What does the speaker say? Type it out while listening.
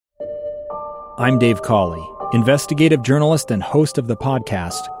I'm Dave Cawley, investigative journalist and host of the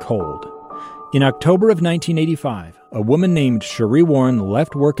podcast Cold. In October of 1985, a woman named Sheree Warren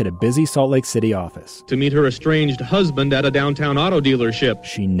left work at a busy Salt Lake City office to meet her estranged husband at a downtown auto dealership.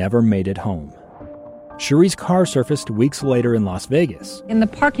 She never made it home. Sheree's car surfaced weeks later in Las Vegas. In the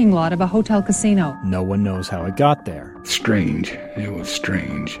parking lot of a hotel casino. No one knows how it got there. Strange. It was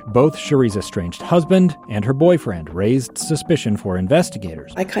strange. Both Sheree's estranged husband and her boyfriend raised suspicion for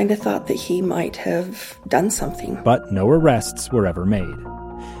investigators. I kind of thought that he might have done something. But no arrests were ever made.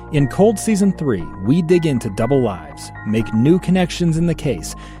 In Cold Season 3, we dig into double lives, make new connections in the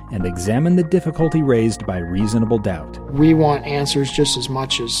case, and examine the difficulty raised by reasonable doubt. We want answers just as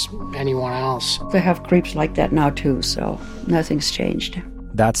much as anyone else. They have creeps like that now too, so nothing's changed.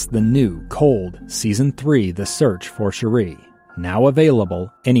 That's the new Cold Season 3, The Search for Sheree, now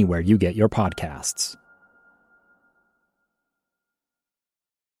available anywhere you get your podcasts.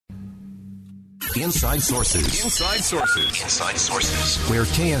 Inside Sources. Inside Sources. Inside Sources. Where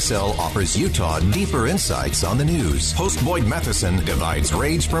KSL offers Utah deeper insights on the news. Host Boyd Matheson divides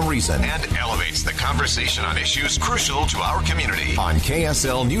rage from reason and elevates the conversation on issues crucial to our community. On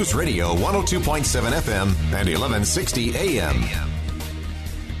KSL News Radio 102.7 FM and 1160 AM.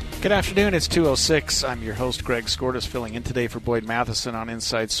 Good afternoon. It's 2:06. I'm your host, Greg Skordas, filling in today for Boyd Matheson on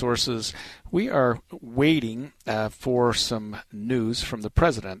Inside Sources. We are waiting for some news from the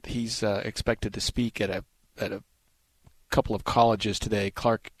president. He's expected to speak at a couple of colleges today,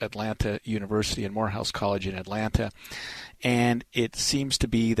 Clark Atlanta University and Morehouse College in Atlanta. And it seems to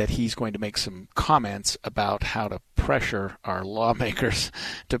be that he's going to make some comments about how to pressure our lawmakers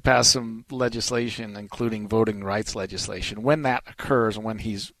to pass some legislation, including voting rights legislation. When that occurs, when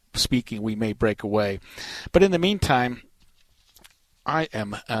he's speaking, we may break away. But in the meantime, I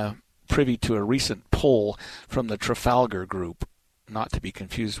am privy to a recent poll from the Trafalgar Group, not to be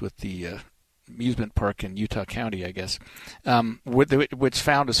confused with the amusement park in Utah County, I guess, which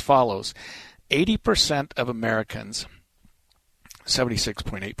found as follows. 80% of Americans,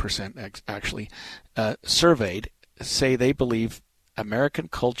 76.8% actually, surveyed say they believe American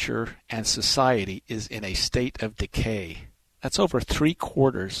culture and society is in a state of decay. That's over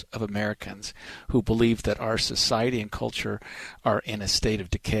 3/4 of Americans who believe that our society and culture are in a state of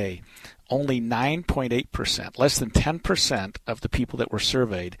decay. Only 9.8%, less than 10% of the people that were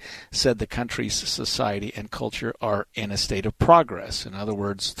surveyed said the country's society and culture are in a state of progress. In other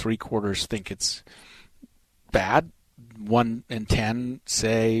words, 3/4 think it's bad. 1 in 10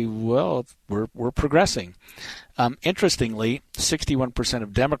 say, well, we're progressing. Interestingly, 61%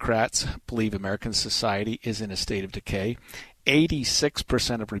 of Democrats believe American society is in a state of decay.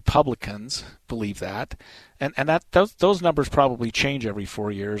 86% of Republicans believe that, and that those numbers probably change every 4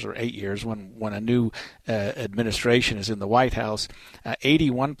 years or 8 years when a new administration is in the White House.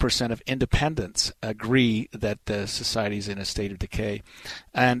 81% of independents agree that the society is in a state of decay,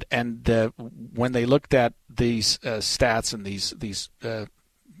 and when they looked at these stats and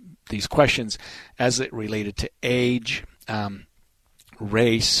these questions as it related to age,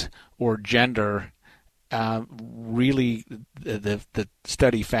 race, or gender. Really, the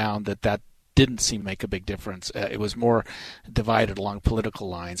study found that didn't seem to make a big difference. It was more divided along political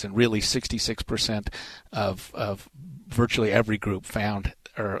lines, and really 66% of virtually every group found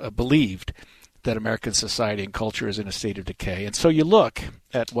or believed that American society and culture is in a state of decay. And so you look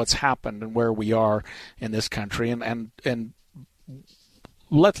at what's happened and where we are in this country, and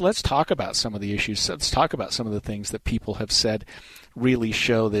let's talk about some of the issues. Let's talk about some of the things that people have said really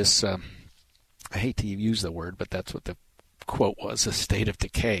show this. I hate to use the word, but that's what the quote was, a state of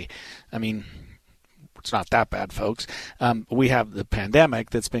decay. I mean, it's not that bad, folks. We have the pandemic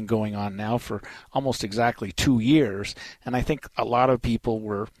that's been going on now for almost exactly 2 years, and I think a lot of people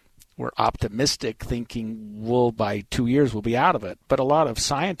were optimistic, thinking, well, by 2 years we'll be out of it. But a lot of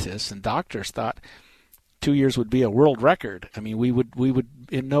scientists and doctors thought 2 years would be a world record. I mean, we would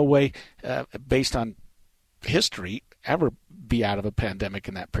in no way, based on history, ever be out of a pandemic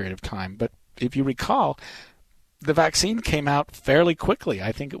in that period of time. But if you recall, the vaccine came out fairly quickly.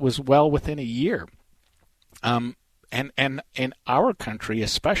 I think it was well within a year. And in our country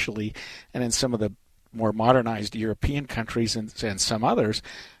especially, and in some of the more modernized European countries and some others,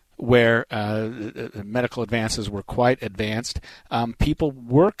 where medical advances were quite advanced, people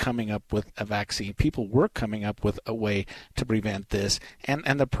were coming up with a vaccine. People were coming up with a way to prevent this.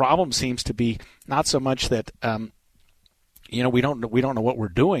 And the problem seems to be not so much that we don't know what we're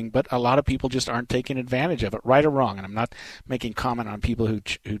doing, but a lot of people just aren't taking advantage of it, right or wrong. And I'm not making comment on people who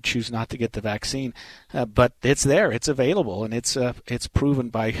choose not to get the vaccine, but it's there, it's available, and it's proven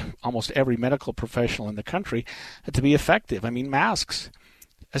by almost every medical professional in the country to be effective. I mean, masks.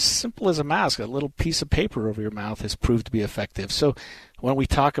 as simple as a mask, a little piece of paper over your mouth, has proved to be effective. So when we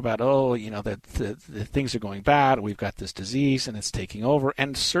talk about, the things are going bad, we've got this disease and it's taking over,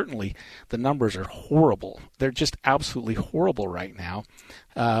 and certainly the numbers are horrible. They're just absolutely horrible right now,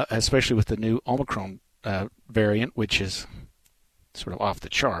 especially with the new Omicron variant, which is sort of off the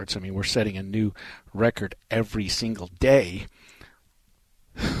charts. I mean, we're setting a new record every single day.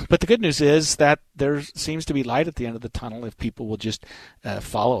 But the good news is that there seems to be light at the end of the tunnel if people will just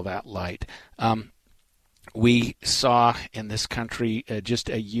follow that light. We saw in this country just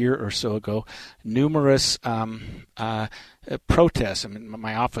a year or so ago numerous protests. I mean,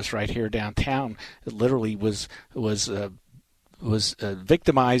 my office right here downtown literally was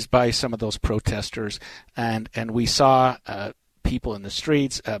victimized by some of those protesters, and we saw people in the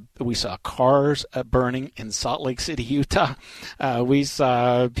streets. We saw cars burning in Salt Lake City, Utah. We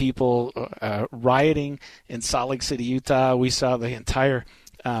saw people rioting in Salt Lake City, Utah. We saw the entire,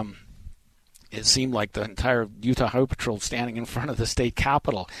 it seemed like the entire Utah Highway Patrol standing in front of the state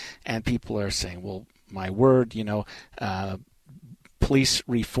capitol. And people are saying, well, my word, police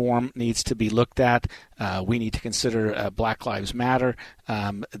reform needs to be looked at. We need to consider Black Lives Matter.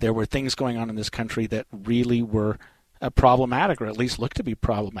 There were things going on in this country that really were problematic, or at least look to be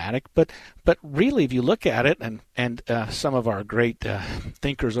problematic. But really, if you look at it, and some of our great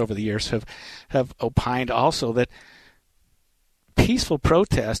thinkers over the years have opined also that peaceful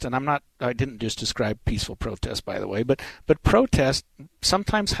protest, and I didn't just describe peaceful protest, by the way, but protest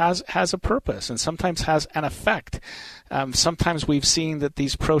sometimes has a purpose and sometimes has an effect. Sometimes we've seen that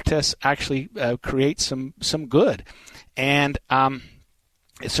these protests actually create some good, and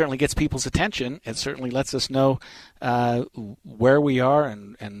it certainly gets people's attention. It certainly lets us know where we are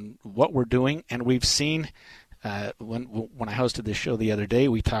and what we're doing. And we've seen, when I hosted this show the other day,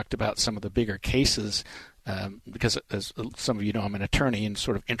 we talked about some of the bigger cases, because as some of you know, I'm an attorney and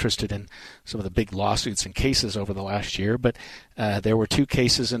sort of interested in some of the big lawsuits and cases over the last year. But there were 2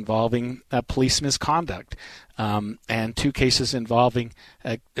 cases involving police misconduct, and 2 cases involving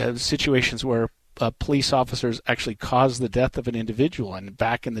situations where police officers actually caused the death of an individual. And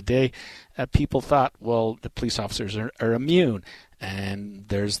back in the day, people thought, well, the police officers are immune, and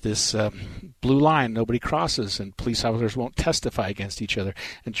there's this blue line nobody crosses, and police officers won't testify against each other,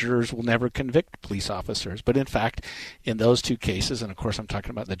 and jurors will never convict police officers. But in fact, in those 2 cases, and of course I'm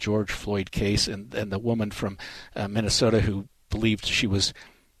talking about the George Floyd case and the woman from Minnesota who believed she was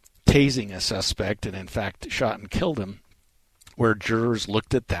tasing a suspect and in fact shot and killed him, where jurors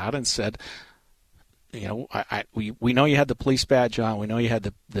looked at that and said, we know you had the police badge on, we know you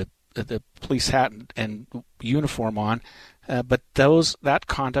had the police hat and uniform on, but that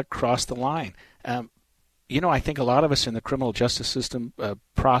conduct crossed the line. I think a lot of us in the criminal justice system,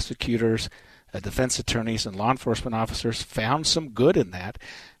 prosecutors, defense attorneys, and law enforcement officers found some good in that.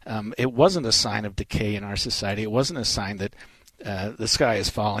 It wasn't a sign of decay in our society. It wasn't a sign that the sky is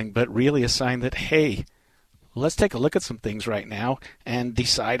falling, but really a sign that, hey, let's take a look at some things right now and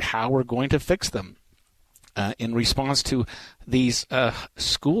decide how we're going to fix them. In response to these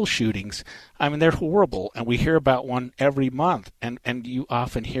school shootings, I mean, they're horrible, and we hear about one every month, and you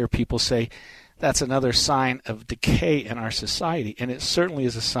often hear people say that's another sign of decay in our society, and it certainly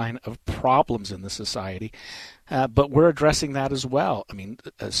is a sign of problems in the society, but we're addressing that as well. I mean,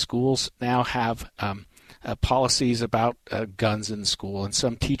 schools now have policies about guns in school, and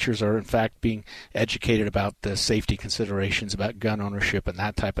some teachers are in fact being educated about the safety considerations about gun ownership and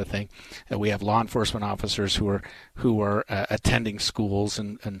that type of thing. We have law enforcement officers who are attending schools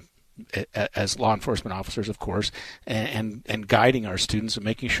and as law enforcement officers, of course, and guiding our students and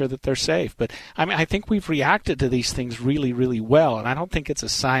making sure that they're safe. But I mean, I think we've reacted to these things really, really well, and I don't think it's a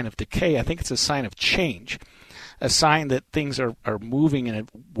sign of decay. I think it's a sign of change. A sign that things are moving in a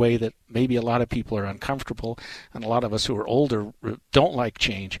way that maybe a lot of people are uncomfortable, and a lot of us who are older don't like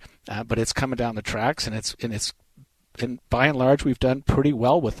change. But it's coming down the tracks, and by and large we've done pretty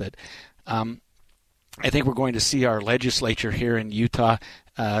well with it. I think we're going to see our legislature here in Utah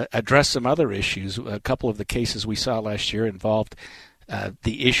address some other issues. A couple of the cases we saw last year involved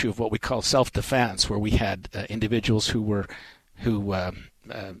the issue of what we call self-defense, where we had individuals who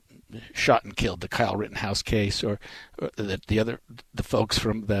shot and killed, the Kyle Rittenhouse case, or the folks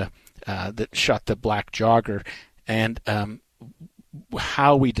from that shot the black jogger, and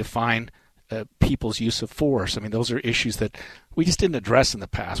how we define people's use of force. I mean, those are issues that we just didn't address in the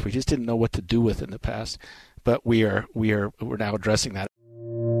past. We just didn't know what to do with in the past, but we're now addressing that.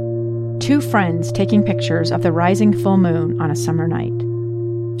 2 friends taking pictures of the rising full moon on a summer night.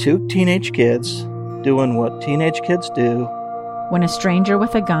 2 teenage kids doing what teenage kids do. When a stranger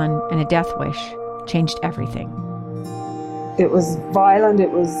with a gun and a death wish changed everything. It was violent,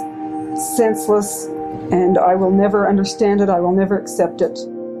 it was senseless, and I will never understand it. I will never accept it.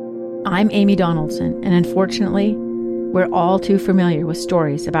 I'm Amy Donaldson, and unfortunately, we're all too familiar with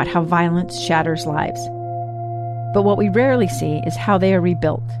stories about how violence shatters lives. But what we rarely see is how they are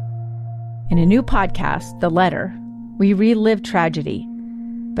rebuilt. In a new podcast, The Letter, we relive tragedy,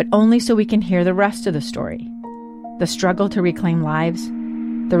 but only so we can hear the rest of the story. The struggle to reclaim lives,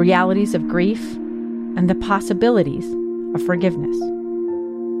 the realities of grief, and the possibilities of forgiveness.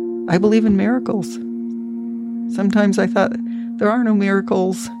 I believe in miracles. Sometimes I thought, there are no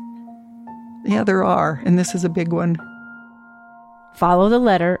miracles. Yeah, there are, and this is a big one. Follow The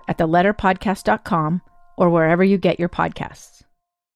Letter at theletterpodcast.com or wherever you get your podcasts.